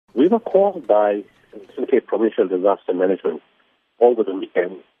We were called by provincial disaster management over the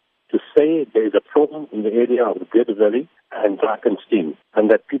weekend to say there is a problem in the area of the Greater Valley and Drakenstein,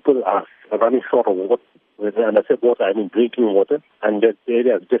 and that people are running short of water. And I said water, I mean drinking water, and that the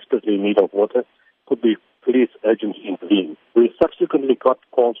area is desperately in need of water. Could be please urgently intervene. We subsequently got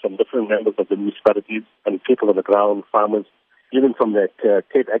calls from different members of the municipalities and people on the ground, farmers, even from the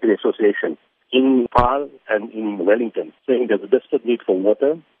Cape Agri Association in Paarl and in Wellington, saying there's a desperate need for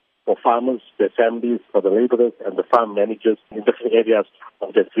water for farmers, their families, for the laborers and the farm managers in different areas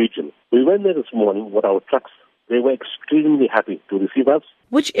of that region. We went there this morning with our trucks. They were extremely happy to receive us.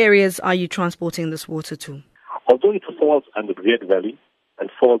 Which areas are you transporting this water to? Although it falls under the Great Valley and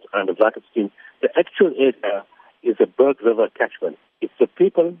falls under Drakenstein, the actual area is the Berg River catchment. It's the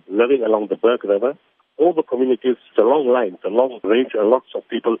people living along the Berg River, all the communities, it's a long line, it's a long range, and lots of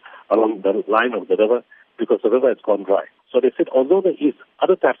people along the line of the river because the river has gone dry. So they said, although there is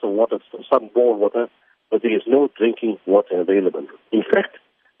other types of water, some bore water, but there is no drinking water available. In fact,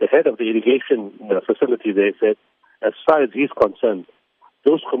 the head of the irrigation facility there said, as far as he's concerned,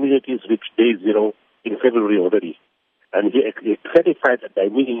 those communities reached day zero in February already. And he clarified at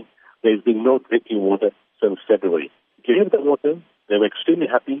that meeting there has been no drinking water since February. He gave the water, they were extremely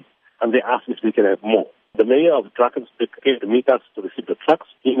happy, and they asked if we can have more. The mayor of Drakenstein came to meet us to receive the trucks.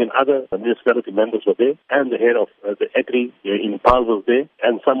 He and other municipality members were there, and the head of the Agri in Paarl was there,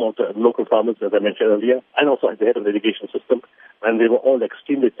 and some of the local farmers, as I mentioned earlier, and also the head of the irrigation system. And they were all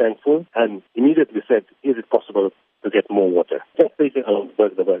extremely thankful and immediately said, is it possible to get more water? Just basically along the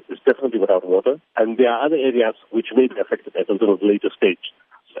Berg River is definitely without water, and there are other areas which may be affected at a little later stage.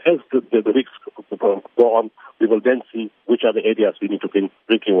 So as the weeks go on, we will then see which are the areas we need to bring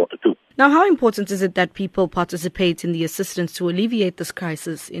drinking water to. Now, how important is it that people participate in the assistance to alleviate this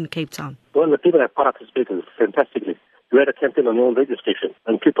crisis in Cape Town? Well, the people that participated fantastically. We had a campaign on your own radio station,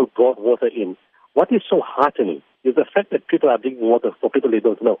 and people brought water in. What is so heartening is the fact that people are drinking water for people they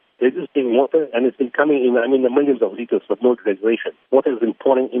don't know. They're just drinking water, and it's been coming in, the millions of liters with no regulation. Water has been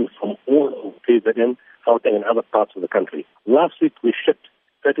pouring in from all over KZN, Gauteng, and other parts of the country. Last week, we shipped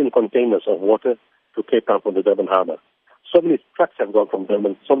 13 containers of water to Cape Town from the Durban Harbour. So many trucks have gone from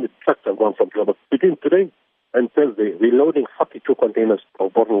Durban, so many trucks have gone from Durban. Between today and Thursday, we're loading 42 containers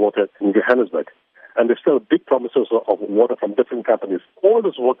of bottled water in Johannesburg. And there's still big promises of water from different companies. All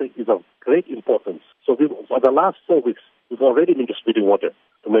this water is of great importance. So for the last 4 weeks, we've already been distributing water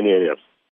to many areas.